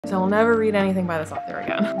So I will never read anything by this author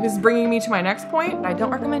again. This is bringing me to my next point. I don't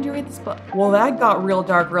recommend you read this book. Well, that got real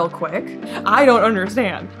dark real quick. I don't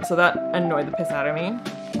understand. So that annoyed the piss out of me.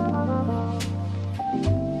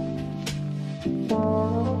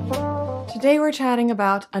 Today we're chatting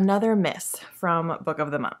about another miss from Book of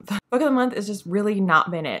the Month. Book of the Month has just really not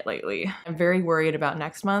been it lately. I'm very worried about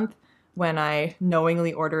next month when I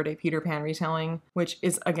knowingly ordered a Peter Pan retelling, which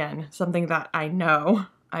is, again, something that I know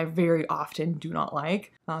I very often do not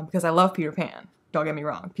like because I love Peter Pan. Don't get me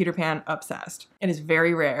wrong, Peter Pan obsessed. It is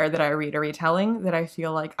very rare that I read a retelling that I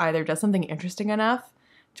feel like either does something interesting enough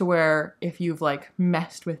to where if you've like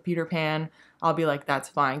messed with Peter Pan, I'll be like, that's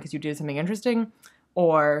fine because you did something interesting,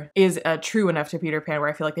 or is true enough to Peter Pan where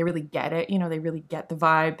I feel like they really get it, you know, they really get the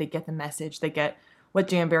vibe, they get the message, they get what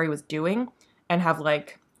Jamberry was doing and have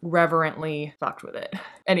like reverently fucked with it.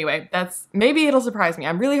 Anyway, maybe it'll surprise me.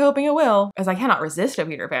 I'm really hoping it will, as I cannot resist a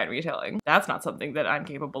Peter Pan retelling. That's not something that I'm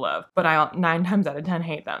capable of, but I 9 times out of 10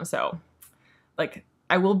 hate them, so like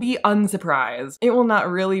I will be unsurprised. It will not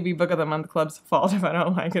really be Book of the Month Club's fault if I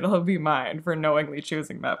don't like it. It'll be mine for knowingly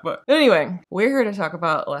choosing that book. But anyway, we're here to talk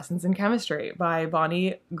about Lessons in Chemistry by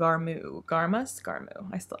Bonnie Garmu. Garmu.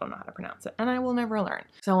 I still don't know how to pronounce it, and I will never learn.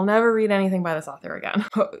 So I'll never read anything by this author again.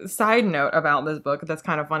 Side note about this book that's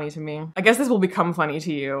kind of funny to me. I guess this will become funny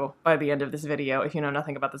to you by the end of this video if you know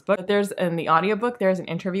nothing about this book. But in the audiobook, there's an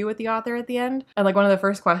interview with the author at the end. And like one of the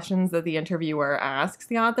first questions that the interviewer asks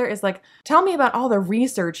the author is like, tell me about all the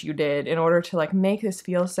research you did in order to like make this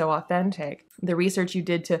feel so authentic. The research you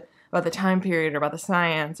did about the time period or about the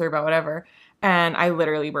science or about whatever. And I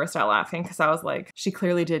literally burst out laughing because I was like, she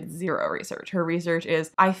clearly did zero research. Her research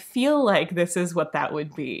is, I feel like this is what that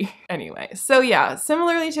would be. Anyway, so yeah,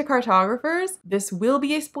 similarly to Cartographers, this will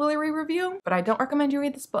be a spoilery review, but I don't recommend you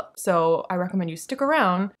read this book. So I recommend you stick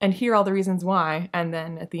around and hear all the reasons why, and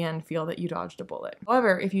then at the end feel that you dodged a bullet.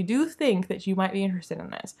 However, if you do think that you might be interested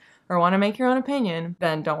in this or want to make your own opinion,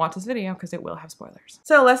 then don't watch this video because it will have spoilers.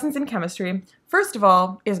 So Lessons in Chemistry, first of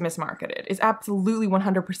all, is mismarketed. Is absolutely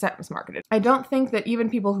 100% mismarketed. I don't think that even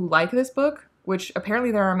people who like this book, which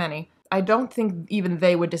apparently there are many, I don't think even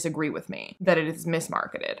they would disagree with me that it is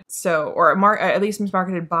mismarketed. So, or at least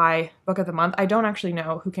mismarketed by Book of the Month. I don't actually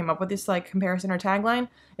know who came up with this like comparison or tagline,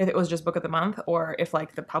 if it was just Book of the Month or if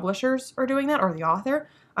like the publishers are doing that or the author.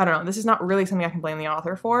 I don't know. This is not really something I can blame the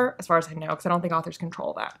author for, as far as I know, because I don't think authors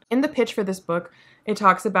control that. In the pitch for this book, it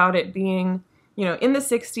talks about it being, you know, in the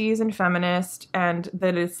 60s and feminist, and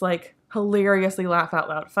that it's like hilariously laugh out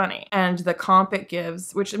loud funny. And the comp it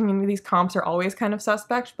gives, which I mean, these comps are always kind of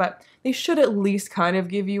suspect, but they should at least kind of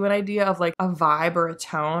give you an idea of like a vibe or a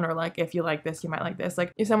tone, or like if you like this, you might like this.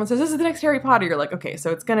 Like if someone says, this is the next Harry Potter, you're like, okay,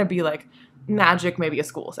 so it's gonna be like magic, maybe a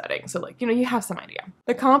school setting. So like, you know, you have some idea.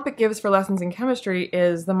 The comp it gives for Lessons in Chemistry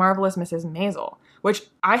is The Marvelous Mrs. Maisel, which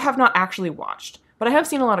I have not actually watched, but I have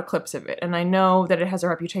seen a lot of clips of it, and I know that it has a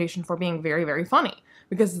reputation for being very, very funny,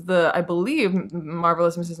 because I believe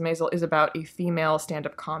Marvelous Mrs. Maisel is about a female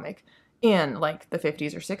stand-up comic in like the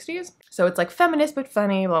 50s or 60s. So it's like feminist but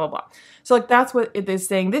funny, blah, blah, blah. So like that's what it is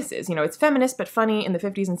saying this is, you know, it's feminist but funny in the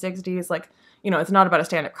 50s and 60s. Like, you know, it's not about a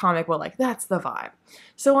stand-up comic. Well, like that's the vibe.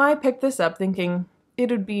 So I picked this up thinking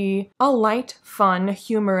it would be a light, fun,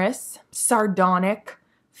 humorous, sardonic,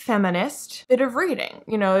 feminist bit of reading.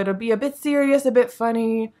 You know, it'll be a bit serious, a bit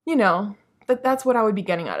funny, you know, that's what I would be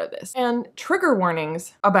getting out of this. And trigger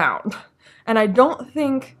warnings abound. And I don't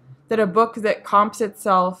think that a book that calls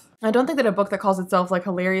itself like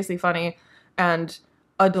hilariously funny and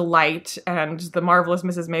a delight and The Marvelous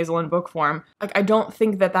Mrs. Maisel in book form, like I don't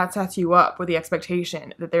think that sets you up with the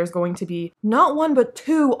expectation that there's going to be not one but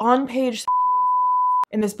 2 on-page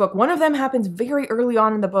in this book. One of them happens very early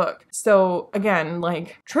on in the book. So again,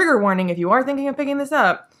 like trigger warning, if you are thinking of picking this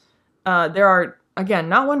up, there are, again,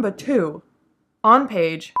 not 1 but 2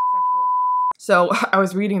 on-page sexual assaults. So I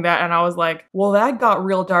was reading that and I was like, well, that got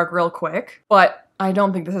real dark real quick, but I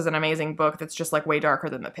don't think this is an amazing book that's just like way darker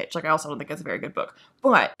than the pitch. Like I also don't think it's a very good book,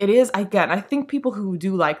 but it is, again, I think people who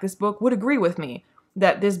do like this book would agree with me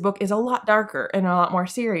that this book is a lot darker and a lot more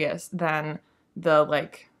serious than the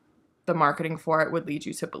marketing for it would lead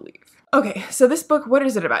you to believe. Okay, so this book, what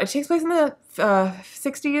is it about? It takes place in the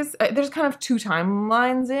 60s. There's kind of 2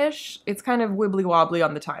 timelines-ish. It's kind of wibbly-wobbly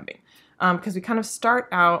on the timing. Because we kind of start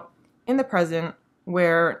out in the present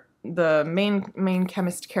where the main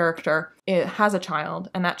chemist character has a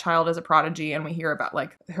child, and that child is a prodigy, and we hear about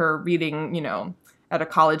like her reading, you know, at a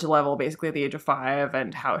college level, basically at the age of 5,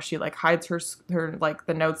 and how she like hides her like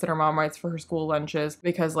the notes that her mom writes for her school lunches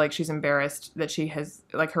because like she's embarrassed that she has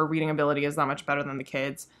like her reading ability is not much better than the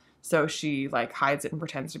kids. So she like hides it and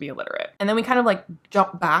pretends to be illiterate. And then we kind of like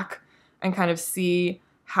jump back and kind of see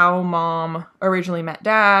how mom originally met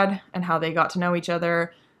dad and how they got to know each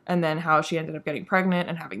other, and then how she ended up getting pregnant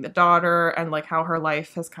and having the daughter, and like how her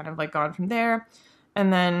life has kind of like gone from there.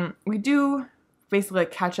 And then we do basically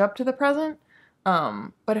like catch up to the present.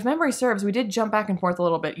 But if memory serves, we did jump back and forth a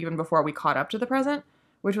little bit even before we caught up to the present,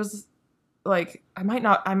 which was like, I might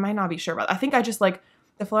not be sure about. I think I just like,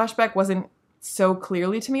 the flashback wasn't so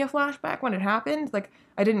clearly to me a flashback when it happened. Like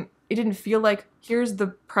it didn't feel like, here's the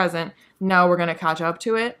present, now we're gonna catch up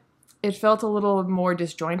to it. It felt a little more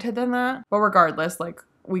disjointed than that. But regardless, like,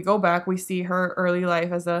 we go back, we see her early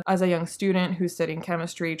life as a young student who's studying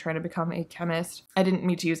chemistry, trying to become a chemist. I didn't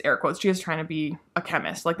mean to use air quotes. She is trying to be a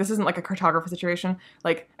chemist. Like, this isn't like a cartographer situation.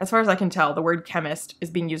 Like, as far as I can tell, the word chemist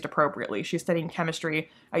is being used appropriately. She's studying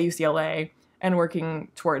chemistry at UCLA and working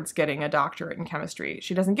towards getting a doctorate in chemistry.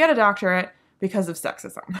 She doesn't get a doctorate because of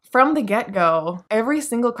sexism. From the get-go, every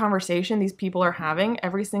single conversation these people are having,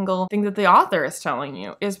 every single thing that the author is telling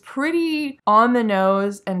you is pretty on the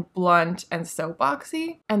nose and blunt and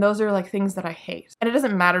soapboxy. And those are like things that I hate. And it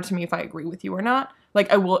doesn't matter to me if I agree with you or not.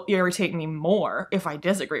 Like, it will irritate me more if I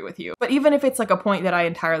disagree with you. But even if it's like a point that I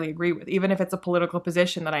entirely agree with, even if it's a political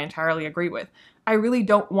position that I entirely agree with, I really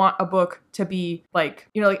don't want a book to be like,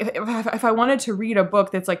 you know, like if I wanted to read a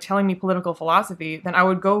book that's like telling me political philosophy, then I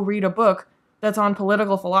would go read a book that's on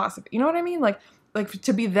political philosophy. You know what I mean? Like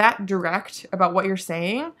to be that direct about what you're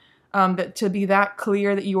saying, that to be that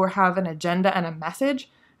clear that you have an agenda and a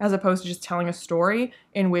message, as opposed to just telling a story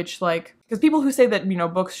in which, like, because people who say that, you know,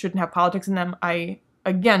 books shouldn't have politics in them, I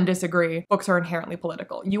again disagree. Books are inherently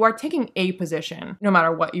political. You are taking a position no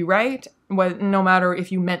matter what you write, no matter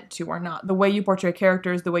if you meant to or not. The way you portray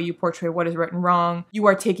characters, the way you portray what is right and wrong, you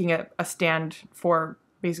are taking a stand for.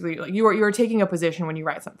 Basically, like you are taking a position when you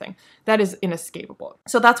write something. That is inescapable.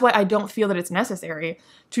 So that's why I don't feel that it's necessary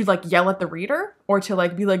to like yell at the reader or to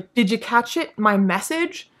like be like, did you catch it? My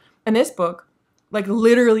message? In this book, like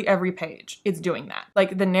literally every page, it's doing that.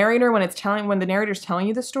 Like the narrator, when the narrator's telling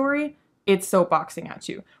you the story, it's soapboxing at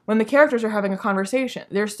you. When the characters are having a conversation,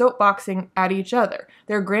 they're soapboxing at each other.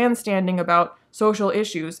 They're grandstanding about social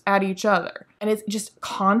issues at each other. And it's just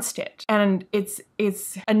constant. And it's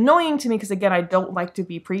annoying to me because, again, I don't like to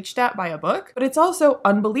be preached at by a book, but it's also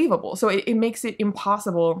unbelievable. So it makes it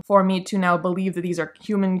impossible for me to now believe that these are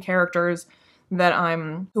human characters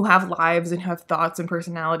who have lives and have thoughts and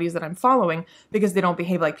personalities that I'm following, because they don't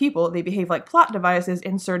behave like people. They behave like plot devices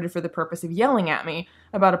inserted for the purpose of yelling at me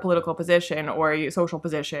about a political position or a social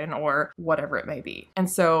position or whatever it may be. And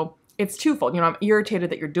so it's twofold. You know, I'm irritated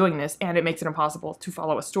that you're doing this, and it makes it impossible to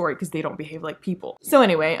follow a story because they don't behave like people. So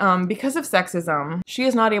anyway, because of sexism, she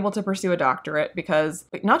is not able to pursue a doctorate because,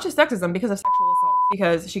 not just sexism, because of sexual assault.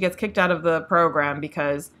 Because she gets kicked out of the program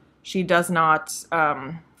because she does not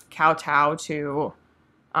kowtow to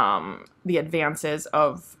the advances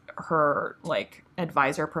of her like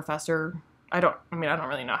advisor professor. I don't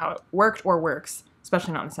really know how it worked or works,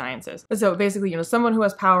 especially not in sciences. So basically, you know, someone who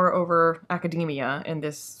has power over academia in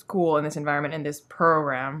this school, in this environment, in this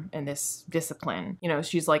program, in this discipline, you know,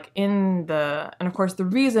 she's like and of course the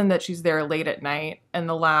reason that she's there late at night in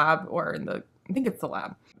the lab, or I think it's the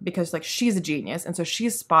lab, because like she's a genius, and so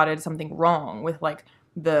she's spotted something wrong with like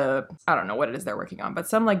I don't know what it is they're working on, but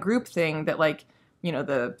some like group thing that like, you know,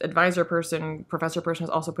 the advisor person, professor person has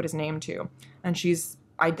also put his name to, and she's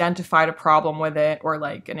identified a problem with it or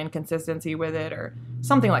like an inconsistency with it or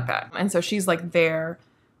something like that. And so she's like there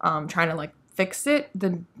trying to like fix it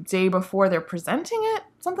the day before they're presenting it,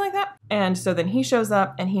 something like that. And so then he shows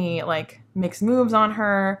up and he like makes moves on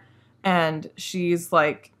her, and she's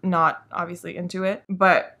like not obviously into it.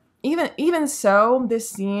 But even so, this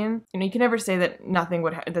scene, you know, you can never say that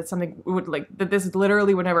that this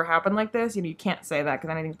literally would never happen like this. You know, you can't say that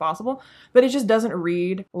because anything's possible, but it just doesn't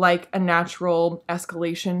read like a natural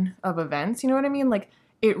escalation of events. You know what I mean? Like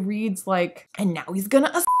it reads like, and now he's gonna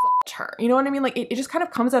assault her. You know what I mean? Like it just kind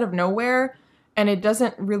of comes out of nowhere, and it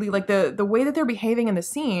doesn't really like the way that they're behaving in the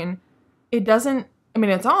scene. It doesn't, I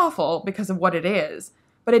mean, it's awful because of what it is,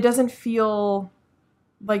 but it doesn't feel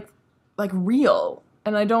like real.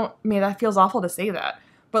 And that feels awful to say that,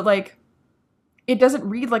 but like, it doesn't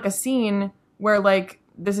read like a scene where like,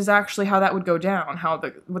 this is actually how that would go down,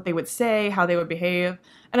 what they would say, how they would behave.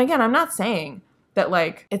 And again, I'm not saying that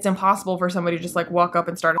like, it's impossible for somebody to just like walk up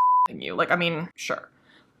and start assaulting you. Like, I mean, sure,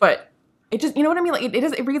 but it just, you know what I mean? Like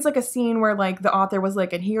it reads like a scene where like the author was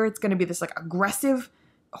like, and here it's going to be this like aggressive,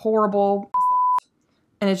 horrible assault.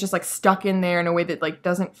 And it's just like stuck in there in a way that like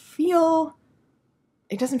doesn't feel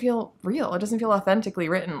real. It doesn't feel authentically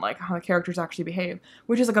written, like how the characters actually behave,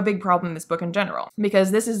 which is like a big problem in this book in general,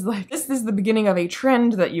 because this is the beginning of a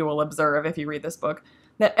trend that you will observe if you read this book.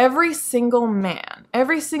 that every single man,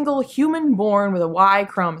 every single human born with a Y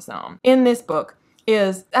chromosome in this book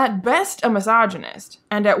is at best a misogynist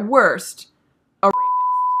and at worst a rapist.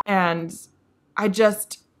 And I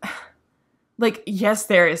just, like, yes,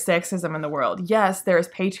 there is sexism in the world. Yes, there is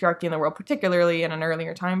patriarchy in the world, particularly in an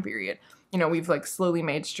earlier time period. You know, we've like slowly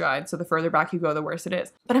made strides, so the further back you go, the worse it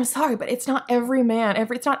is. But I'm sorry, but it's not every man,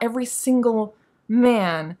 it's not every single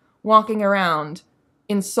man walking around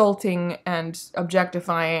insulting and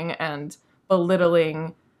objectifying and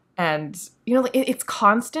belittling, and, you know, it's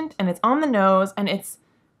constant and it's on the nose, and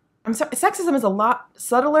I'm sorry, sexism is a lot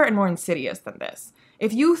subtler and more insidious than this.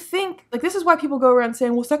 If you think, like, this is why people go around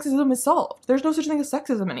saying, well, sexism is solved. There's no such thing as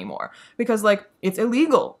sexism anymore. Because, like, it's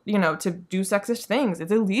illegal, you know, to do sexist things.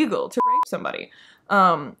 It's illegal to rape somebody.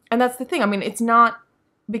 And that's the thing. I mean, it's not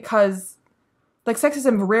because, like,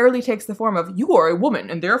 sexism rarely takes the form of, you are a woman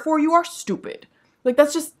and therefore you are stupid. Like,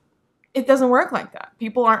 that's just, it doesn't work like that.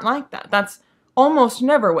 People aren't like that. That's almost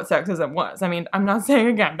never what sexism was. I mean, I'm not saying,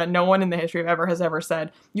 again, that no one in the history of ever has ever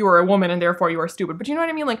said, you are a woman and therefore you are stupid. But you know what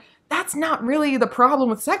I mean? Like, that's not really the problem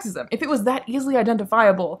with sexism. If it was that easily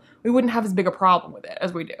identifiable, we wouldn't have as big a problem with it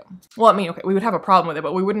as we do. Well, I mean, okay, we would have a problem with it,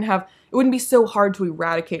 but it wouldn't be so hard to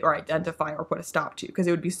eradicate or identify or put a stop to, because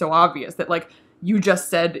it would be so obvious that, like, you just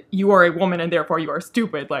said you are a woman and therefore you are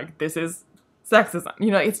stupid. Like, this is sexism.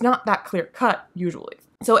 You know, it's not that clear cut usually.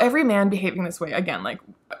 So every man behaving this way, again, like,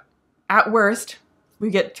 at worst, we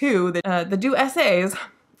get two that do essays,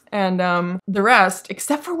 and the rest,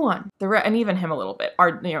 except for one, and even him a little bit,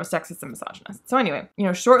 are, you know, sexist and misogynist. So anyway, you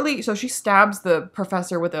know, so she stabs the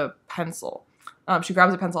professor with a pencil. She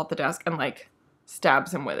grabs a pencil off the desk and, like,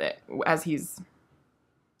 stabs him with it as he's,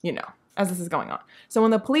 you know, as this is going on. So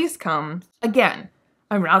when the police come, again,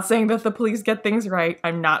 I'm not saying that the police get things right.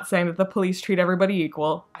 I'm not saying that the police treat everybody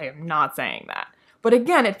equal. I am not saying that. But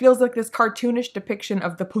again, it feels like this cartoonish depiction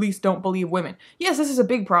of the police don't believe women. Yes, this is a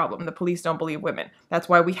big problem. The police don't believe women. That's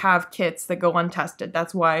why we have kits that go untested.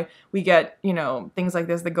 That's why we get, you know, things like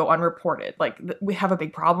this that go unreported. Like, we have a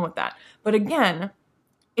big problem with that. But again,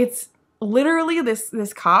 it's literally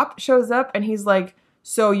this cop shows up and he's like,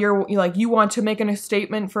 so you're like, you want to make a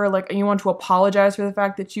statement for, like, you want to apologize for the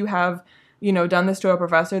fact that you have, you know, done this to a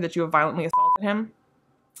professor, that you have violently assaulted him.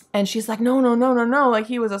 And she's like, no, like,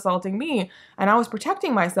 he was assaulting me and I was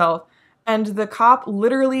protecting myself. And the cop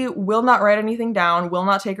literally will not write anything down, will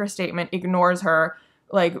not take her statement, ignores her,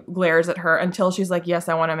 like, glares at her until she's like, yes,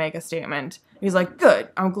 I want to make a statement. He's like, good,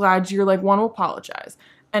 I'm glad you're, like, want to apologize.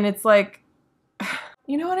 And it's like,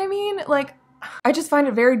 you know what I mean? Like, I just find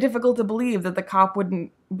it very difficult to believe that the cop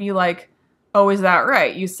wouldn't be like, oh, is that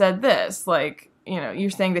right? You said this, like, you know, you're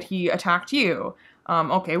saying that he attacked you.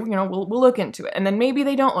 Okay, you know, we'll look into it. And then maybe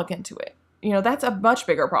they don't look into it. You know, that's a much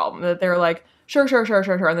bigger problem, that they're like, sure,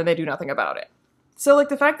 and then they do nothing about it. So, like,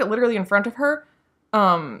 the fact that literally in front of her,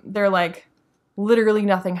 they're like, literally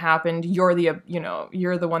nothing happened, you're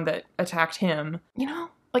the one that attacked him. You know,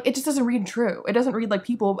 like, it just doesn't read true. It doesn't read like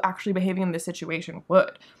people actually behaving in this situation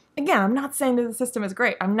would. Again, I'm not saying that the system is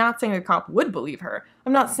great. I'm not saying the cop would believe her.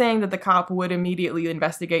 I'm not saying that the cop would immediately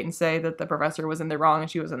investigate and say that the professor was in the wrong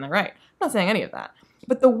and she was in the right. I'm not saying any of that.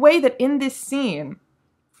 But the way that in this scene,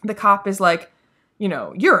 the cop is like, you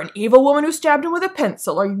know, you're an evil woman who stabbed him with a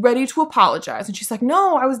pencil. Are you ready to apologize? And she's like,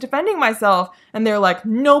 no, I was defending myself. And they're like,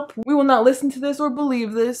 nope, we will not listen to this or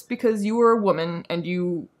believe this because you were a woman and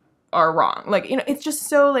you are wrong. Like, you know, it's just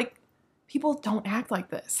so, like, people don't act like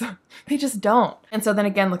this. They just don't. And so then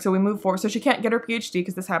again, like, so we move forward. So she can't get her PhD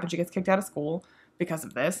because this happened. She gets kicked out of school because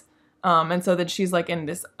of this. And so then she's like in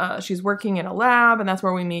this, she's working in a lab, and that's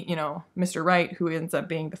where we meet, you know, Mr. Wright, who ends up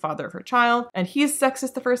being the father of her child. And he's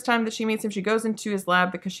sexist the first time that she meets him. She goes into his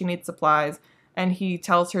lab because she needs supplies, and he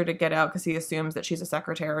tells her to get out because he assumes that she's a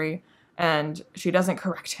secretary, and she doesn't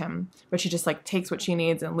correct him, but she just, like, takes what she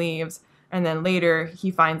needs and leaves. And then later he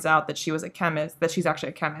finds out that she was a chemist, that she's actually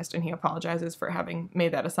a chemist, and he apologizes for having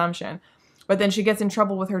made that assumption. But then she gets in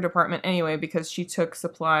trouble with her department anyway because she took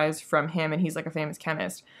supplies from him and he's, like, a famous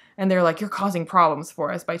chemist. And they're like, you're causing problems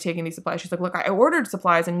for us by taking these supplies. She's like, look, I ordered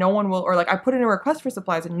supplies and no one will, or like, I put in a request for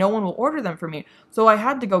supplies and no one will order them for me. So I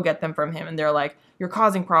had to go get them from him. And they're like, you're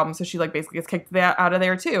causing problems. So she, like, basically gets kicked out of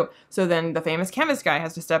there too. So then the famous chemist guy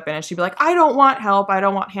has to step in and she'd be like, I don't want help. I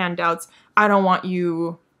don't want handouts. I don't want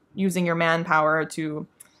you using your manpower to,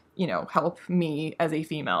 you know, help me as a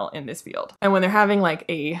female in this field. And when they're having, like,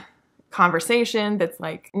 a conversation that's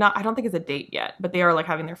like, not, I don't think it's a date yet, but they are like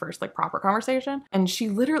having their first like proper conversation. And she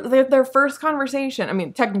literally, their first conversation, I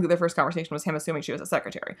mean, technically their first conversation was him assuming she was a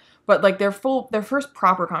secretary, but like their first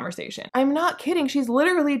proper conversation. I'm not kidding. She's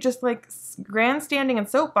literally just like grandstanding and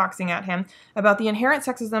soapboxing at him about the inherent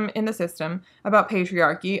sexism in the system, about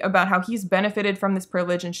patriarchy, about how he's benefited from this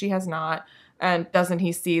privilege and she has not. And doesn't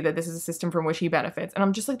he see that this is a system from which he benefits? And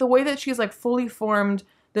I'm just like, the way that she's like fully formed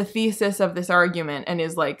the thesis of this argument and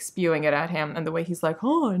is like spewing it at him, and the way he's like,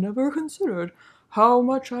 oh, I never considered how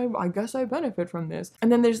much I guess I benefit from this.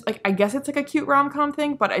 And then there's like, I guess it's like a cute rom-com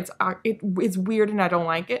thing, but it's weird and I don't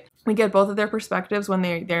like it. We get both of their perspectives when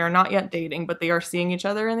they are not yet dating, but they are seeing each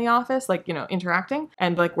other in the office, like, you know, interacting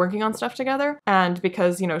and like working on stuff together. And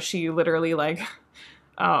because, you know, she literally like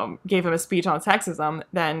gave him a speech on sexism,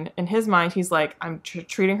 then in his mind, he's like, I'm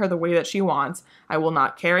treating her the way that she wants. I will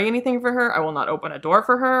not carry anything for her. I will not open a door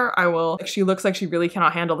for her. Like, she looks like she really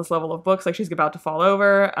cannot handle this level of books. Like she's about to fall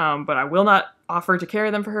over. But I will not offer to carry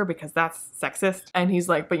them for her because that's sexist. And he's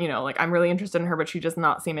like, but you know, like, I'm really interested in her, but she does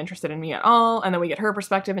not seem interested in me at all. And then we get her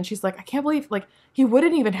perspective and she's like, I can't believe, like, he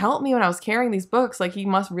wouldn't even help me when I was carrying these books. Like, he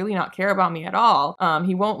must really not care about me at all.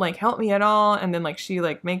 He won't like help me at all. And then like, she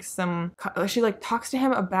like makes she like talks to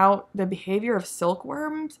him about the behavior of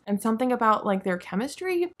silkworms and something about like their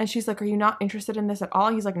chemistry. And she's like, are you not interested in this at all?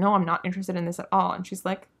 He's like, no, I'm not interested in this at all. And she's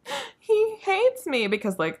like, he hates me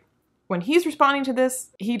because like, when he's responding to this,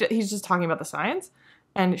 he's just talking about the science.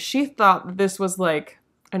 And she thought this was like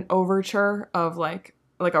an overture of like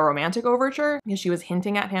a romantic overture, because she was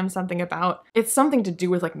hinting at him something about, it's something to do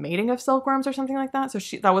with like mating of silkworms or something like that. So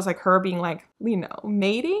that was like her being like, you know,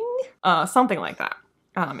 mating, something like that.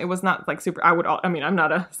 It was not like super, I mean, I'm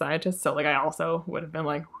not a scientist, so like I also would have been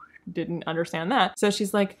like, didn't understand that. So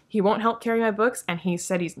she's like, he won't help carry my books, and he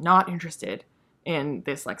said he's not interested in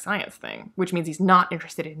this like science thing, which means he's not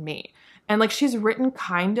interested in me. And like, she's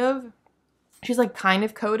kind of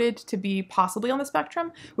coded to be possibly on the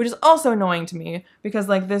spectrum, which is also annoying to me because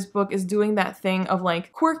like this book is doing that thing of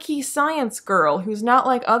like quirky science girl who's not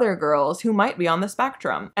like other girls who might be on the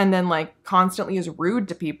spectrum, and then like constantly is rude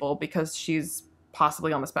to people because she's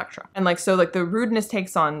possibly on the spectrum. And like, so like the rudeness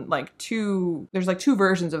takes on like there's like two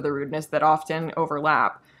versions of the rudeness that often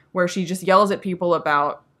overlap, where she just yells at people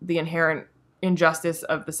about the inherent injustice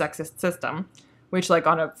of the sexist system, which like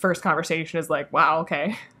on a first conversation is like, wow,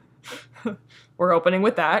 okay. We're opening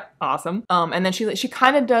with that. Awesome. And then she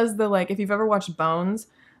kind of does the, like, if you've ever watched Bones,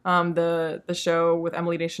 the show with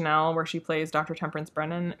Emily Deschanel where she plays Dr. Temperance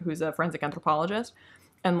Brennan, who's a forensic anthropologist.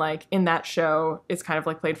 And like in that show, it's kind of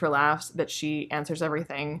like played for laughs that she answers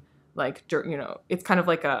everything. Like, you know, it's kind of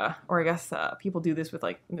like or I guess people do this with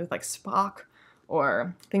like Spock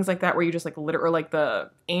or things like that, where you just like literally, like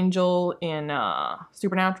the angel in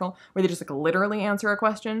Supernatural, where they just like literally answer a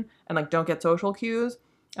question and like don't get social cues.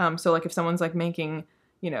 So like if someone's like making,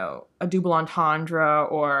 you know, a double entendre,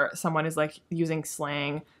 or someone is like using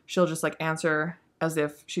slang, she'll just like answer as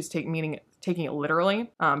if she's taking it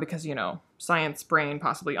literally, because, you know, science brain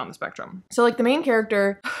possibly on the spectrum. So like the main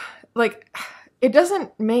character, like, it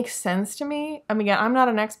doesn't make sense to me. I mean, again, I'm not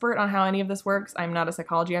an expert on how any of this works. I'm not a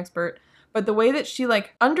psychology expert. But the way that she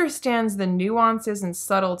like understands the nuances and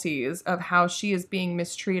subtleties of how she is being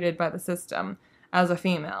mistreated by the system as a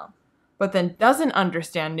female, but then doesn't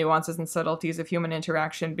understand nuances and subtleties of human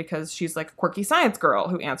interaction because she's like a quirky science girl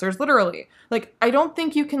who answers literally. Like, I don't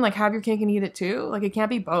think you can like have your cake and eat it too. Like, it can't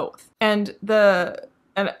be both. And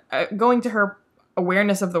going to her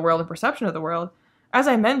awareness of the world and perception of the world, as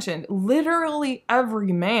I mentioned, literally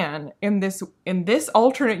every man in this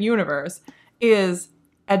alternate universe is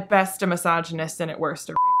at best a misogynist and at worst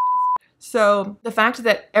a rapist. So the fact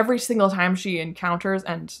that every single time she encounters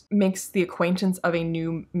and makes the acquaintance of a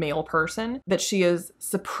new male person, that she is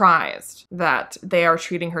surprised that they are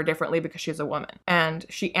treating her differently because she's a woman. And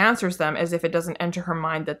she answers them as if it doesn't enter her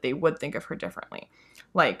mind that they would think of her differently.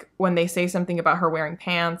 Like when they say something about her wearing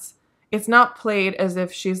pants, it's not played as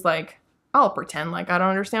if she's like, I'll pretend like I don't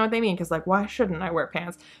understand what they mean, because like, why shouldn't I wear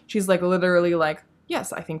pants? She's like literally like,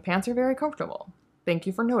 yes, I think pants are very comfortable. Thank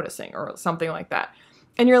you for noticing, or something like that.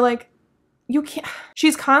 And you're like, you can't.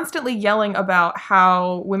 She's constantly yelling about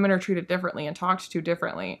how women are treated differently and talked to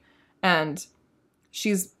differently. And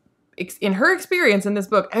she's, in her experience in this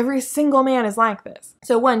book, every single man is like this.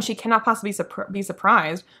 So one, she cannot possibly be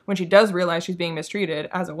surprised when she does realize she's being mistreated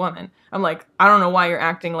as a woman. I'm like, I don't know why you're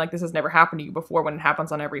acting like this has never happened to you before when it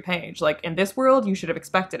happens on every page. Like, in this world, you should have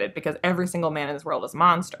expected it because every single man in this world is a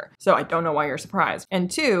monster. So I don't know why you're surprised. And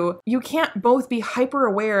two, you can't both be hyper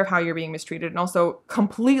aware of how you're being mistreated and also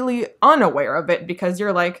completely unaware of it because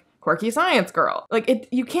you're like, quirky science girl. Like,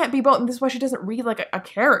 you can't be both. And this is why she doesn't read like a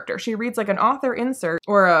character. She reads like an author insert,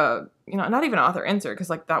 or a, you know, not even author insert, because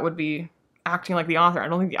like that would be acting like the author. I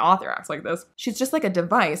don't think the author acts like this. She's just like a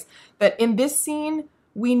device that in this scene,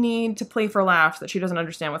 we need to play for laughs that she doesn't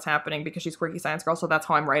understand what's happening because she's quirky science girl, so that's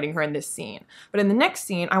how I'm writing her in this scene. But in the next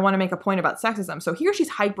scene, I want to make a point about sexism. So here she's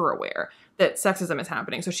hyper aware that sexism is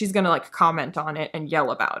happening. So she's going to like comment on it and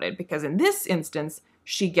yell about it, because in this instance,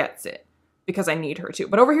 she gets it because I need her to.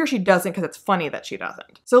 But over here she doesn't, because it's funny that she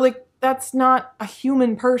doesn't. So like, that's not a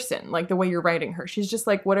human person, like the way you're writing her. She's just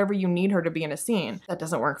like whatever you need her to be in a scene. That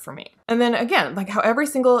doesn't work for me. And then again, like how every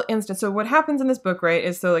single instance, so what happens in this book, right,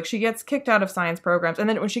 is so like she gets kicked out of science programs, and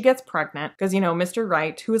then when she gets pregnant, because, you know, Mr.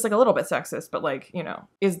 Wright, who is like a little bit sexist, but like, you know,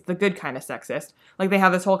 is the good kind of sexist. Like they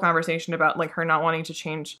have this whole conversation about like her not wanting to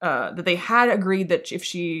change, that they had agreed that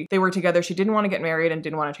if they were together, she didn't want to get married and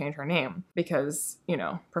didn't want to change her name because, you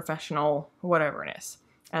know, professional whateverness.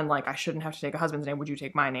 And like, I shouldn't have to take a husband's name. Would you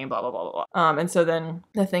take my name? Blah, blah, blah, blah, blah. And so then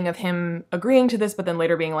the thing of him agreeing to this, but then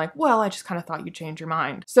later being like, well, I just kind of thought you'd change your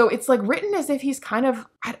mind. So it's like written as if he's kind of,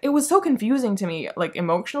 it was so confusing to me, like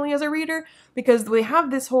emotionally as a reader, because we have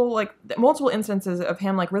this whole like multiple instances of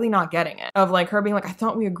him like really not getting it, of like her being like, I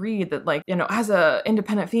thought we agreed that like, you know, as a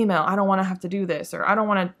independent female, I don't want to have to do this, or I don't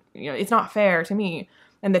want to, you know, it's not fair to me.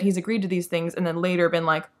 And that he's agreed to these things, and then later been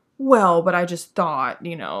like, well, but I just thought,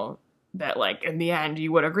 you know, that like in the end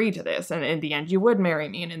you would agree to this, and in the end you would marry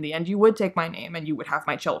me, and in the end you would take my name and you would have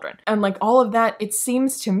my children. And like all of that, it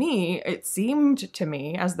seemed to me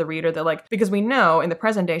as the reader that like, because we know in the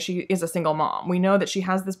present day she is a single mom, we know that she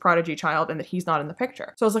has this prodigy child and that he's not in the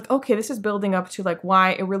picture. So I was like, okay, this is building up to like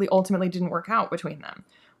why it really ultimately didn't work out between them,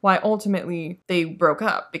 why ultimately they broke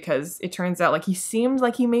up, because it turns out like he seemed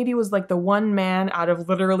like he maybe was like the one man out of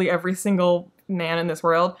literally every single man in this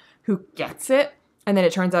world who gets it. And then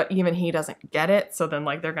it turns out even he doesn't get it. So then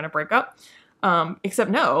like they're going to break up.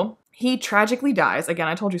 Except no, he tragically dies. Again,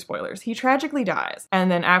 I told you spoilers. He tragically dies.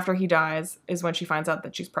 And then after he dies is when she finds out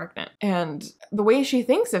that she's pregnant. And the way she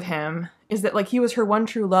thinks of him is that like he was her one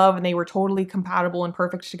true love, and they were totally compatible and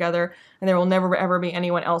perfect together. And there will never ever be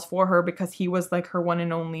anyone else for her, because he was like her one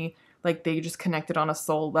and only, like they just connected on a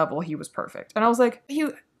soul level. He was perfect. And I was like,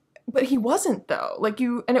 but he wasn't though. Like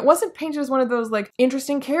and it wasn't painted as one of those like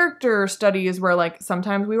interesting character studies where like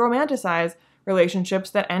sometimes we romanticize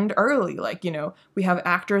relationships that end early. Like, you know, we have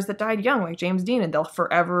actors that died young, like James Dean, and they'll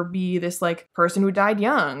forever be this like person who died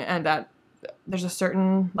young, and that there's a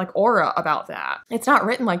certain like aura about that. It's not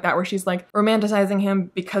written like that, where she's like romanticizing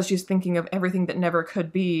him because she's thinking of everything that never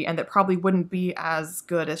could be, and that probably wouldn't be as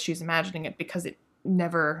good as she's imagining it because it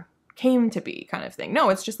never came to be, kind of thing. No,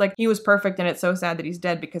 it's just like he was perfect, and it's so sad that he's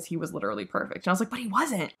dead because he was literally perfect. And I was like, but he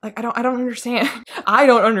wasn't. Like, I don't understand. I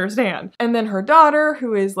don't understand. And then her daughter,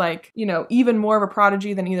 who is like, you know, even more of a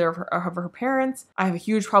prodigy than either of her parents. I have a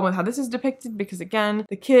huge problem with how this is depicted, because again,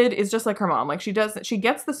 the kid is just like her mom. Like she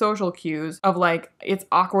gets the social cues of like, it's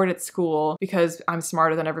awkward at school because I'm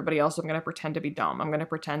smarter than everybody else, so I'm going to pretend to be dumb. I'm going to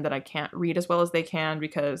pretend that I can't read as well as they can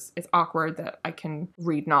because it's awkward that I can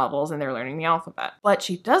read novels and they're learning the alphabet. But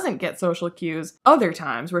she doesn't get social cues other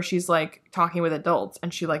times where she's like talking with adults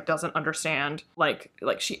and she like doesn't understand, like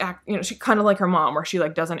she she kind of like her mom, where she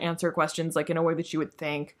like doesn't answer questions like in a way that you would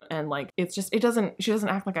think, and like it's just she doesn't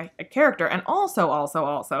act like a character. And also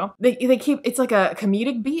they keep, it's like a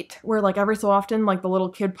comedic beat where like every so often like the little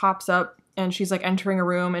kid pops up and she's like entering a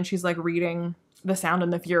room and she's like reading The Sound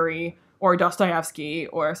and the Fury or Dostoevsky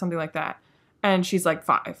or something like that, and she's like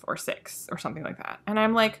 5 or 6 or something like that, and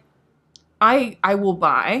I'm like, I will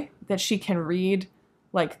buy that she can read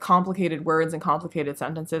like complicated words and complicated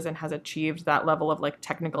sentences and has achieved that level of like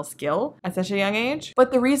technical skill at such a young age.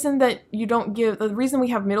 But the reason we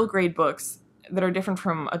have middle grade books that are different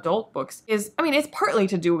from adult books is, I mean, it's partly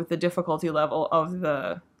to do with the difficulty level of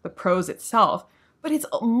the prose itself, but it's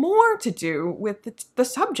more to do with the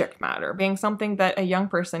subject matter being something that a young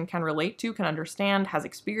person can relate to, can understand, has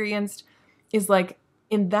experienced, is like,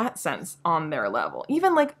 in that sense, on their level.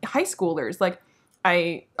 Even like high schoolers, like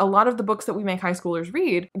a lot of the books that we make high schoolers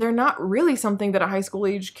read, they're not really something that a high school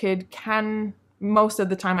age kid can most of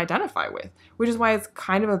the time identify with, which is why it's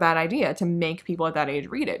kind of a bad idea to make people at that age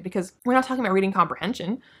read it, because we're not talking about reading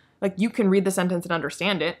comprehension. Like, you can read the sentence and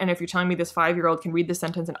understand it, and if you're telling me this 5-year-old can read the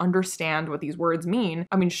sentence and understand what these words mean,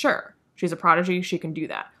 I mean, sure, she's a prodigy, she can do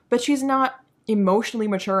that. But she's not emotionally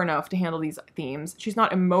mature enough to handle these themes. She's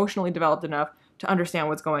not emotionally developed enough to understand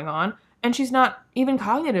what's going on. And she's not even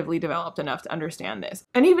cognitively developed enough to understand this.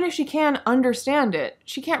 And even if she can understand it,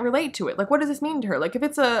 she can't relate to it. Like, what does this mean to her? Like, if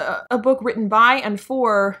it's a book written by and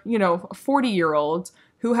for, 40-year-olds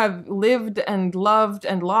who have lived and loved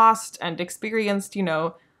and lost and experienced,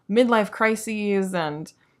 midlife crises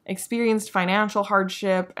and experienced financial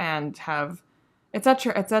hardship and have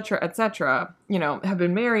etc., etc., etc., you know, have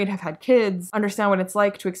been married, have had kids, understand what it's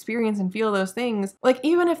like to experience and feel those things. Like,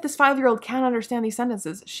 even if this 5-year-old can't understand these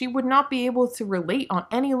sentences, she would not be able to relate on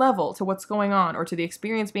any level to what's going on or to the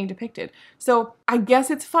experience being depicted. So I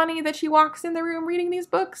guess it's funny that she walks in the room reading these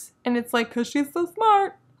books, and it's like, because she's so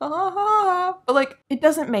smart. But like, it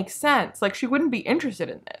doesn't make sense. Like, she wouldn't be interested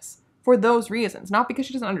in this for those reasons. Not because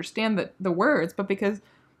she doesn't understand the words, but because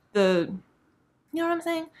you know what I'm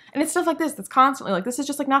saying? And it's stuff like this that's constantly like, this is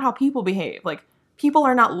just like not how people behave. Like, people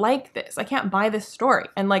are not like this. I can't buy this story.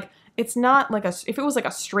 And like, it's not like if it was like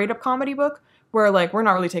a straight up comedy book where like, we're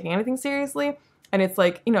not really taking anything seriously. And it's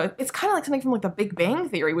like, you know, it's kind of like something from like The Big Bang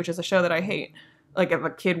Theory, which is a show that I hate. Like, if a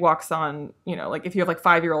kid walks on, you know, like if you have like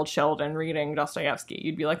 5-year-old Sheldon reading Dostoevsky,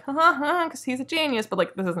 you'd be like, because he's a genius. But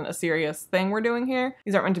like, this isn't a serious thing we're doing here.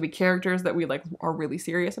 These aren't meant to be characters that we like are really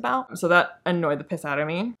serious about. So that annoyed the piss out of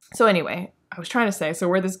me. So anyway, I was trying to say, so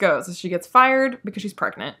where this goes is she gets fired because she's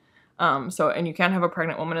pregnant. And you can't have a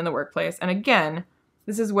pregnant woman in the workplace. And again,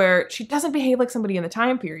 this is where she doesn't behave like somebody in the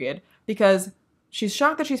time period because she's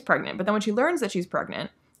shocked that she's pregnant. But then when she learns that she's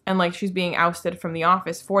pregnant and like she's being ousted from the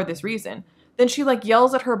office for this reason, then she like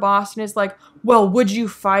yells at her boss and is like, well, would you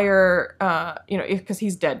fire, you know, because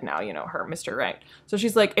he's dead now, you know, her Mr. Right. So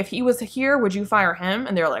she's like, if he was here, would you fire him?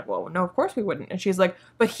 And they're like, well, no, of course we wouldn't. And she's like,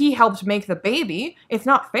 but he helped make the baby. It's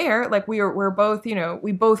not fair. Like, we're both, you know,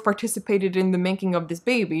 we both participated in the making of this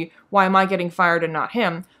baby. Why am I getting fired and not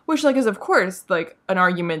him? Which like is of course like an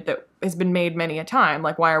argument that has been made many a time.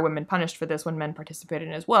 Like, why are women punished for this when men participated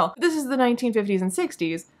in it as well? This is the 1950s and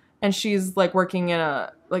 60s. And she's like working in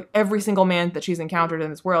like every single man that she's encountered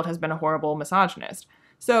in this world has been a horrible misogynist.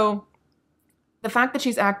 So the fact that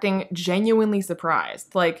she's acting genuinely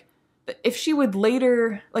surprised, like if she would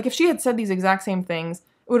later, like if she had said these exact same things, it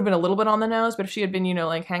would have been a little bit on the nose. But if she had been, you know,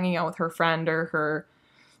 like hanging out with her friend or her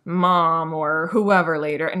mom or whoever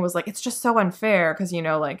later and was like, it's just so unfair because, you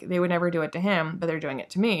know, like they would never do it to him, but they're doing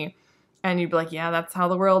it to me. And you'd be like, yeah, that's how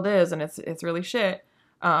the world is. And it's really shit.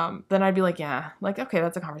 Then I'd be like, yeah, like, okay,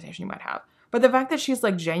 that's a conversation you might have. But the fact that she's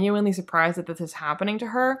like genuinely surprised that this is happening to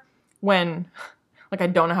her when, like, I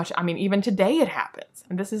don't know how I mean, even today it happens.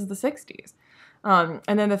 And this is the 60s.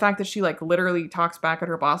 And then the fact that she like literally talks back at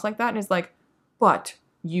her boss like that and is like, but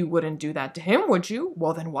you wouldn't do that to him, would you?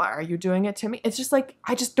 Well, then why are you doing it to me? It's just like,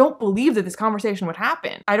 I just don't believe that this conversation would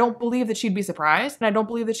happen. I don't believe that she'd be surprised. And I don't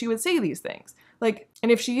believe that she would say these things. Like,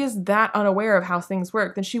 and if she is that unaware of how things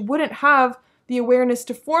work, then she wouldn't have the awareness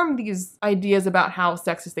to form these ideas about how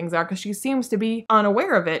sexist things are because she seems to be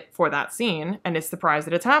unaware of it for that scene and is surprised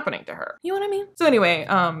that it's happening to her. You know what I mean? So anyway,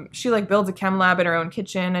 she like builds a chem lab in her own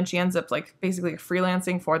kitchen and she ends up like basically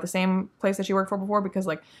freelancing for the same place that she worked for before because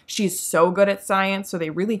like she's so good at science, so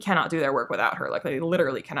they really cannot do their work without her. Like, they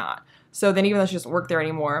literally cannot. So then even though she doesn't work there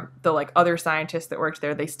anymore, the like other scientists that worked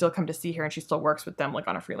there, they still come to see her and she still works with them like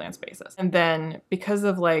on a freelance basis. And then because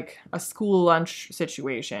of like a school lunch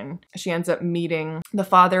situation, she ends up meeting the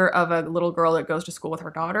father of a little girl that goes to school with her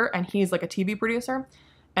daughter, and he's like a TV producer.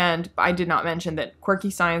 And I did not mention that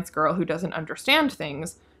quirky science girl who doesn't understand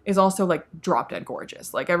things is also like drop dead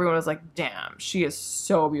gorgeous. Like, everyone was like, damn, she is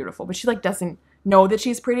so beautiful. But she like doesn't know that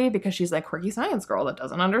she's pretty because she's like quirky science girl that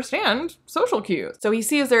doesn't understand social cues. So he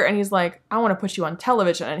sees her and he's like, I want to put you on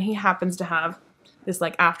television. And he happens to have this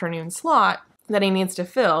like afternoon slot that he needs to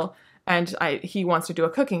fill. And he wants to do a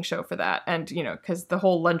cooking show for that. And, you know, because the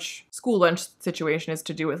whole school lunch situation is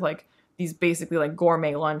to do with like these basically like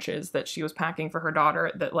gourmet lunches that she was packing for her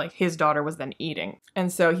daughter that like his daughter was then eating.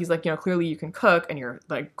 And so he's like, you know, clearly you can cook and you're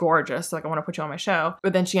like gorgeous. So, like, I want to put you on my show.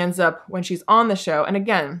 But then she ends up, when she's on the show, and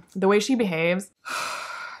again, the way she behaves,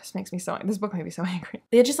 this book made me so angry.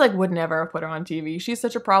 They just like would never have put her on TV. She's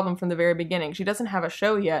such a problem from the very beginning. She doesn't have a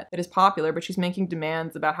show yet that is popular, but she's making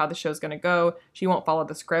demands about how the show's gonna go. She won't follow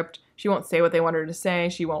the script. She won't say what they want her to say.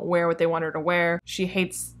 She won't wear what they want her to wear. She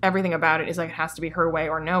hates everything about it. It's like, it has to be her way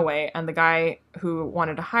or no way. And the guy who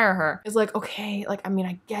wanted to hire her is like, okay, like, I mean,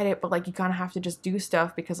 I get it, but like, you kind of have to just do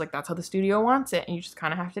stuff because like, that's how the studio wants it. And you just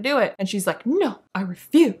kind of have to do it. And she's like, no, I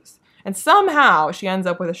refuse. And somehow she ends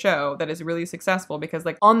up with a show that is really successful because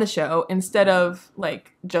like on the show, instead of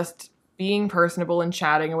like just being personable and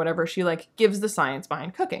chatting or whatever, she like gives the science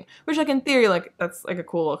behind cooking, which like in theory, like that's like a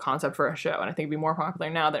cool concept for a show. And I think it'd be more popular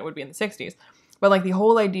now than it would be in the 60s. But like the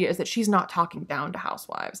whole idea is that she's not talking down to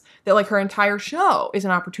housewives, that like her entire show is an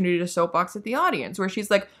opportunity to soapbox at the audience where she's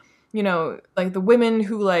like, you know, like the women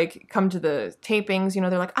who like come to the tapings, you know,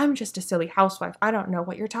 they're like, I'm just a silly housewife. I don't know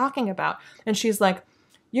what you're talking about. And she's like,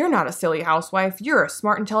 you're not a silly housewife. You're a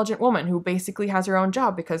smart, intelligent woman who basically has her own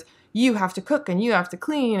job because you have to cook and you have to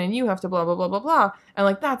clean and you have to blah, blah, blah, blah, blah. And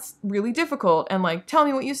like, that's really difficult. And like, tell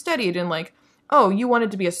me what you studied. And like, oh, you wanted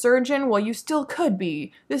to be a surgeon? Well, you still could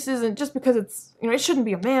be. This isn't just because it's, you know, it shouldn't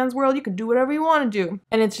be a man's world. You can do whatever you want to do.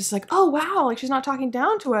 And it's just like, oh, wow, like she's not talking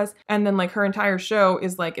down to us. And then like her entire show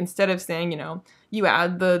is like, instead of saying, you know, you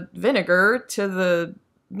add the vinegar to the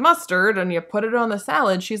mustard and you put it on the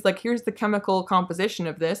salad, she's like, here's the chemical composition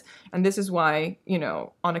of this. And this is why, you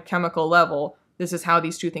know, on a chemical level, this is how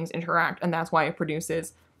these two things interact. And that's why it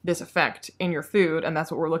produces this effect in your food. And that's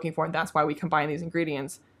what we're looking for. And that's why we combine these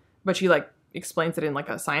ingredients. But she like explains it in like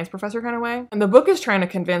a science professor kind of way. And the book is trying to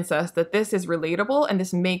convince us that this is relatable and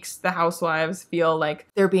this makes the housewives feel like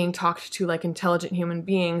they're being talked to like intelligent human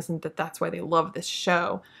beings and that that's why they love this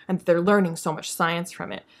show and that they're learning so much science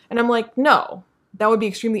from it. And I'm like, no, that would be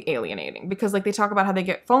extremely alienating because like they talk about how they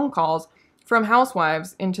get phone calls from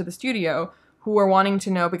housewives into the studio who are wanting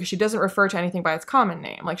to know, because she doesn't refer to anything by its common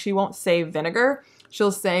name. Like she won't say vinegar,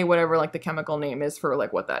 she'll say whatever like the chemical name is for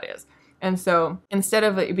like what that is. And so instead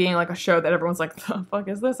of it being like a show that everyone's like, the fuck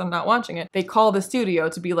is this? I'm not watching it. They call the studio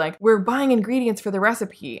to be like, we're buying ingredients for the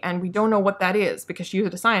recipe and we don't know what that is because she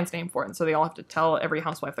used a science name for it. And so they all have to tell every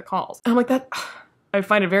housewife that calls. And I'm like, that, I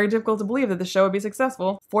find it very difficult to believe that the show would be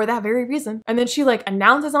successful for that very reason. And then she like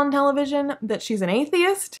announces on television that she's an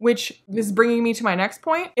atheist, which is bringing me to my next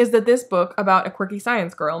point, is that this book about a quirky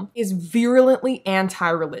science girl is virulently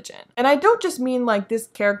anti-religion. And I don't just mean like this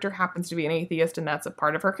character happens to be an atheist and that's a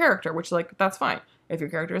part of her character, which like, that's fine. If your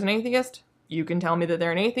character is an atheist, you can tell me that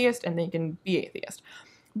they're an atheist and they can be atheist.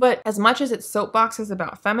 But as much as its soapboxes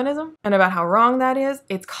about feminism and about how wrong that is,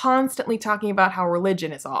 it's constantly talking about how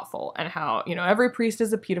religion is awful and how, you know, every priest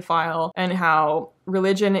is a pedophile and how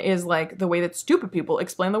religion is like the way that stupid people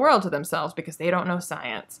explain the world to themselves because they don't know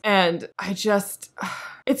science. And I just,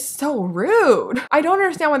 it's so rude. I don't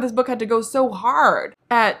understand why this book had to go so hard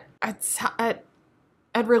at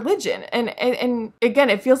religion. And again,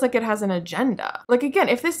 it feels like it has an agenda. Like again,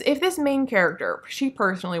 if this main character, she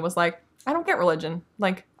personally was like, I don't get religion.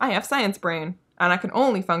 Like, I have science brain, and I can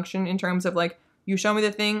only function in terms of, like, you show me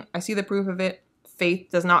the thing, I see the proof of it, faith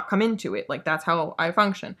does not come into it. Like, that's how I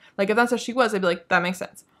function. Like, if that's how she was, I'd be like, that makes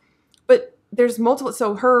sense. But there's multiple,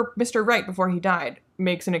 so her, Mr. Right, before he died,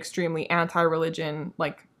 makes an extremely anti-religion,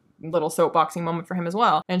 like, little soapboxing moment for him as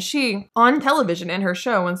well. And she, on television in her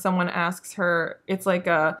show, when someone asks her, it's like,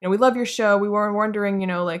 you know, we love your show. We were wondering, you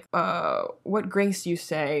know, like, what grace you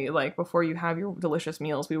say, like, before you have your delicious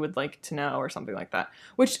meals, we would like to know, or something like that.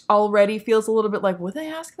 Which already feels a little bit like, would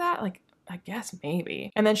they ask that? Like, I guess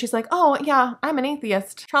maybe. And then she's like, oh yeah, I'm an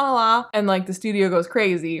atheist, tra-la-la. And like the studio goes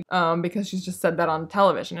crazy because she's just said that on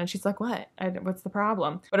television. And she's like, what? What's the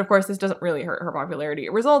problem? But of course, this doesn't really hurt her popularity.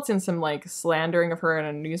 It results in some like slandering of her in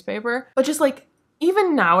a newspaper. But just like,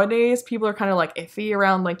 even nowadays, people are kind of like iffy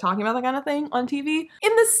around like talking about that kind of thing on TV.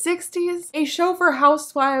 In the 60s, a show for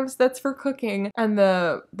housewives that's for cooking, and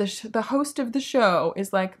the host of the show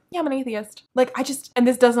is like, yeah, I'm an atheist. Like, and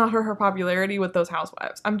this does not hurt her popularity with those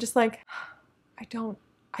housewives. I'm just like, I don't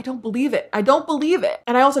believe it. I don't believe it.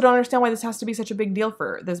 And I also don't understand why this has to be such a big deal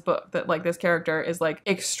for this book, that like this character is like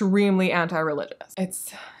extremely anti-religious.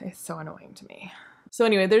 It's so annoying to me. So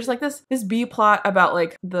anyway, there's like this B plot about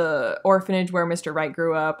like the orphanage where Mr. Right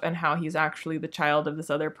grew up and how he's actually the child of this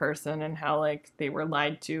other person and how like they were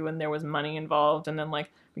lied to and there was money involved. And then like,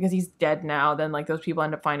 because he's dead now, then like those people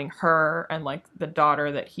end up finding her and like the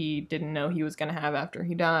daughter that he didn't know he was going to have after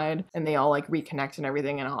he died. And they all like reconnect and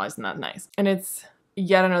everything, and all, isn't that nice? And it's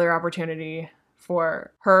yet another opportunity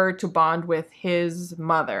for her to bond with his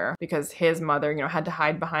mother, because his mother, you know, had to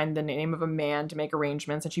hide behind the name of a man to make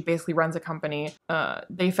arrangements, and she basically runs a company,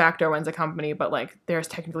 de facto runs a company, but like there's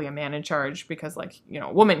technically a man in charge because like, you know,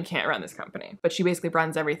 a woman can't run this company, but she basically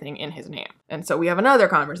runs everything in his name. And so we have another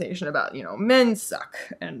conversation about, you know, men suck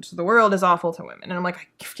and the world is awful to women. And I'm like,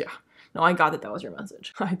 yeah, no, I got that was your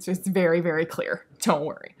message. It's very, very clear. Don't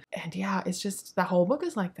worry. And yeah, it's just, the whole book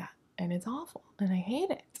is like that, and it's awful, and I hate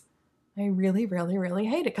it. I really, really, really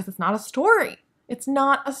hate it because it's not a story. It's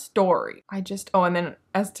not a story. And then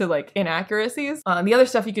as to like inaccuracies, the other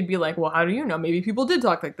stuff you could be like, well, how do you know? Maybe people did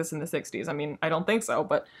talk like this in the 60s. I mean, I don't think so,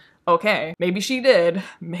 but Okay, maybe she did.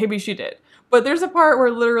 Maybe she did. But there's a part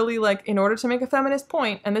where literally, like, in order to make a feminist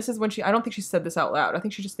point, and this is when I don't think she said this out loud, I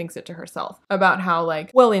think she just thinks it to herself, about how,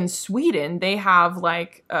 like, well, in Sweden, they have,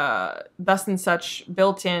 like, thus and such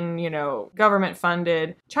built-in, you know,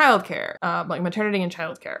 government-funded childcare, like maternity and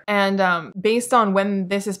childcare. And based on when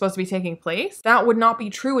this is supposed to be taking place, that would not be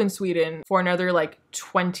true in Sweden for another, like,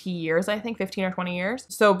 20 years, I think, 15 or 20 years.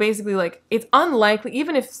 So basically, like, it's unlikely,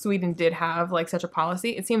 even if Sweden did have, like, such a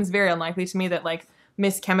policy, it seems very unlikely to me that, like,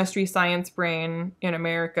 Miss Chemistry Science Brain in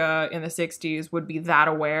America in the 60s would be that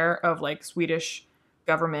aware of, like, Swedish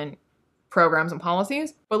government programs and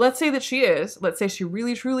policies. But let's say that she is. Let's say she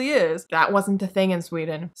really truly is. That wasn't a thing in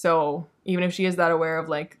Sweden. So even if she is that aware of,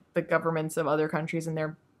 like, the governments of other countries and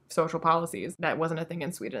their social policies, that wasn't a thing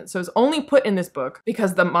in Sweden. So it's only put in this book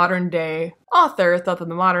because the modern day author thought that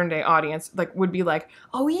the modern day audience, like, would be like,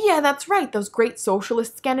 oh yeah, that's right, those great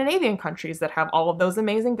socialist Scandinavian countries that have all of those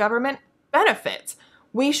amazing government benefits.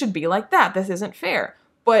 We should be like that. This isn't fair.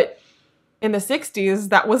 But in the 60s,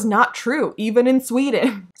 that was not true, even in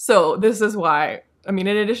Sweden. So this is why, I mean,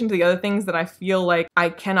 in addition to the other things that I feel like I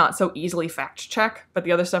cannot so easily fact check, but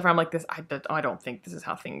the other stuff where I'm like, I don't think this is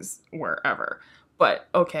how things were ever. But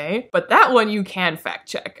okay. But that one you can fact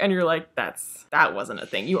check. And you're like, that wasn't a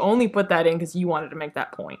thing. You only put that in because you wanted to make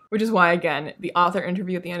that point. Which is why, again, the author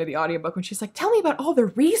interview at the end of the audiobook, when she's like, tell me about all the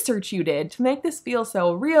research you did to make this feel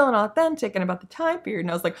so real and authentic and about the time period.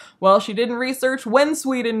 And I was like, well, she didn't research when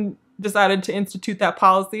Sweden decided to institute that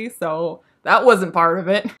policy, so that wasn't part of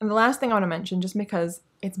it. And the last thing I want to mention, just because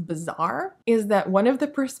it's bizarre, is that one of the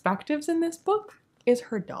perspectives in this book is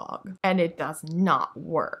her dog. And it does not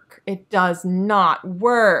work. It does not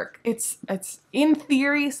work. It's in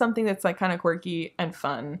theory something that's, like, kind of quirky and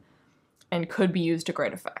fun and could be used to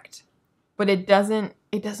great effect. But it doesn't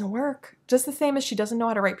work. Just the same as she doesn't know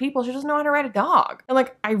how to write people, she doesn't know how to write a dog. And,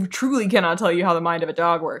 like, I truly cannot tell you how the mind of a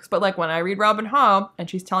dog works. But, like, when I read Robin Hobb and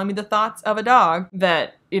she's telling me the thoughts of a dog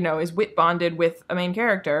that, you know, is wit bonded with a main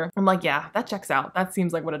character, I'm like, yeah, that checks out. That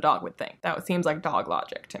seems like what a dog would think. That seems like dog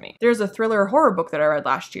logic to me. There's a thriller horror book that I read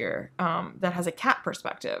last year that has a cat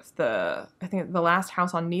perspective. I think The Last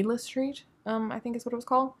House on Needless Street. I think is what it was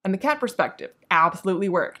called. And the cat perspective absolutely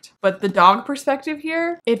worked. But the dog perspective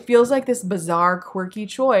here, it feels like this bizarre, quirky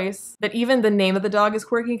choice that even the name of the dog is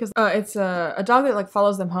quirky because it's a dog that, like,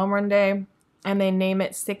 follows them home one day and they name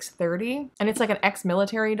it 630. And it's like an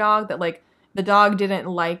ex-military dog that, like, the dog didn't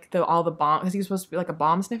like all the bomb, because he was supposed to be like a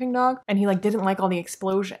bomb sniffing dog, and he, like, didn't like all the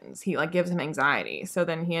explosions. He, like, gives him anxiety. So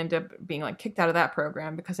then he ended up being, like, kicked out of that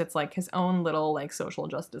program because it's, like, his own little, like, social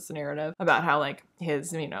justice narrative about how, like,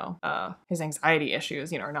 his, you know, his anxiety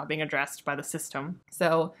issues, you know, are not being addressed by the system.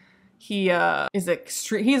 So he's a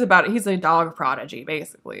dog prodigy,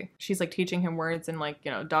 basically. She's, like, teaching him words, and, like, you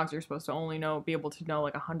know, dogs are supposed to only be able to know,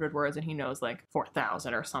 like, 100 words, and he knows, like,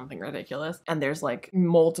 4,000 or something ridiculous. And there's, like,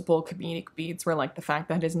 multiple comedic beats where, like, the fact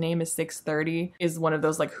that his name is 630 is one of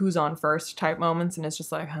those, like, who's on first type moments, and it's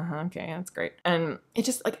just like, okay, that's great. And it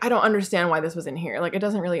just, like, I don't understand why this was in here. Like, it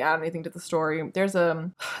doesn't really add anything to the story. There's a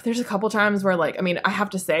couple times where, like, I mean, I have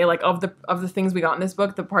to say, like, of the things we got in this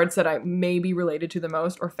book, the parts that I maybe related to the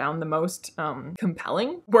most or found the most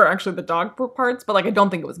compelling were actually the dog parts, but, like, I don't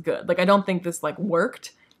think it was good. Like, I don't think this, like,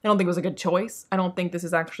 worked. I don't think it was a good choice. I don't think this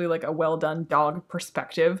is actually, like, a well done dog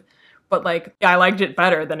perspective, but, like, I liked it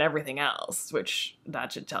better than everything else, which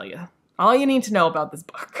that should tell you all you need to know about this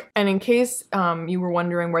book. And in case you were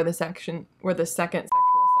wondering where the second sexual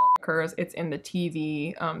assault occurs, it's in the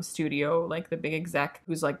TV studio. Like, the big exec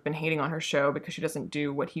who's, like, been hating on her show because she doesn't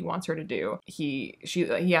do what he wants her to do. He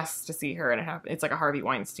has to see her, and it's like a Harvey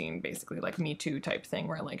Weinstein, basically, like, Me Too type thing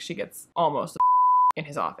where, like, she gets almost assaulted in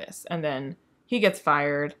his office, and then he gets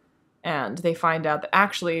fired, and they find out that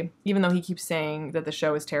actually, even though he keeps saying that the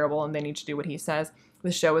show is terrible and they need to do what he says,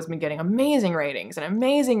 the show has been getting amazing ratings and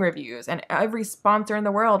amazing reviews, and every sponsor in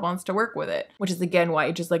the world wants to work with it, which is, again, why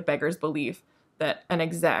it just, like, beggars belief that an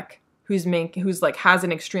exec who's like has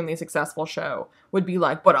an extremely successful show would be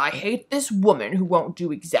like, but I hate this woman who won't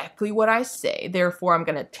do exactly what I say, therefore I'm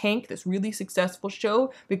gonna tank this really successful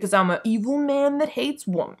show because I'm an evil man that hates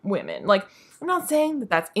women. Like, I'm not saying that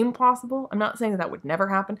that's impossible. I'm not saying that that would never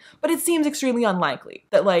happen, but it seems extremely unlikely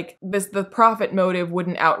that, like, the profit motive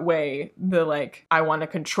wouldn't outweigh the, like, I want to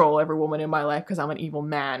control every woman in my life because I'm an evil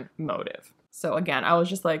man motive. So again, I was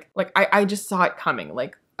just like I just saw it coming.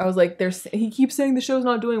 Like, I was like, he keeps saying the show's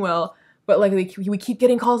not doing well, but, like, we keep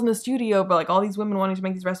getting calls in the studio about, like, all these women wanting to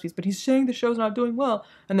make these recipes, but he's saying the show's not doing well.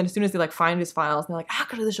 And then as soon as they, like, find his files, and they're like,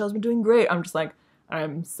 actually, the show's been doing great. I'm just like,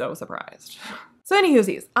 I'm so surprised. So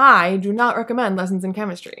anywhoosies, I do not recommend Lessons in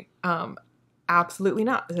Chemistry. Absolutely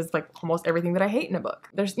not. This is like almost everything that I hate in a book.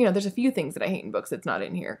 There's, you know, there's a few things that I hate in books that's not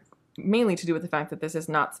in here. Mainly to do with the fact that this is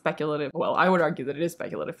not speculative. Well, I would argue that it is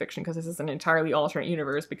speculative fiction because this is an entirely alternate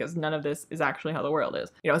universe because none of this is actually how the world is.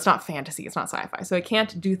 You know, it's not fantasy, it's not sci-fi. So I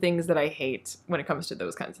can't do things that I hate when it comes to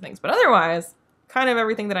those kinds of things. But otherwise, kind of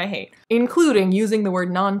everything that I hate, including using the word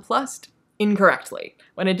nonplussed incorrectly.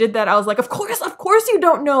 When I did that, I was like, of course you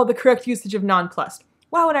don't know the correct usage of nonplussed.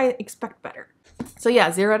 Why would I expect better? So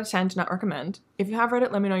yeah, 0 out of 10, do not recommend. If you have read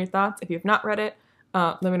it, let me know your thoughts. If you have not read it,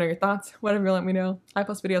 let me know your thoughts. Whatever, let me know. I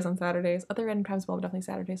post videos on Saturdays. Other random times as well, but definitely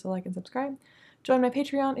Saturdays, so like and subscribe. Join my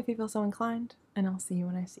Patreon if you feel so inclined, and I'll see you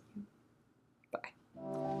when I see you.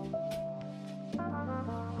 Bye.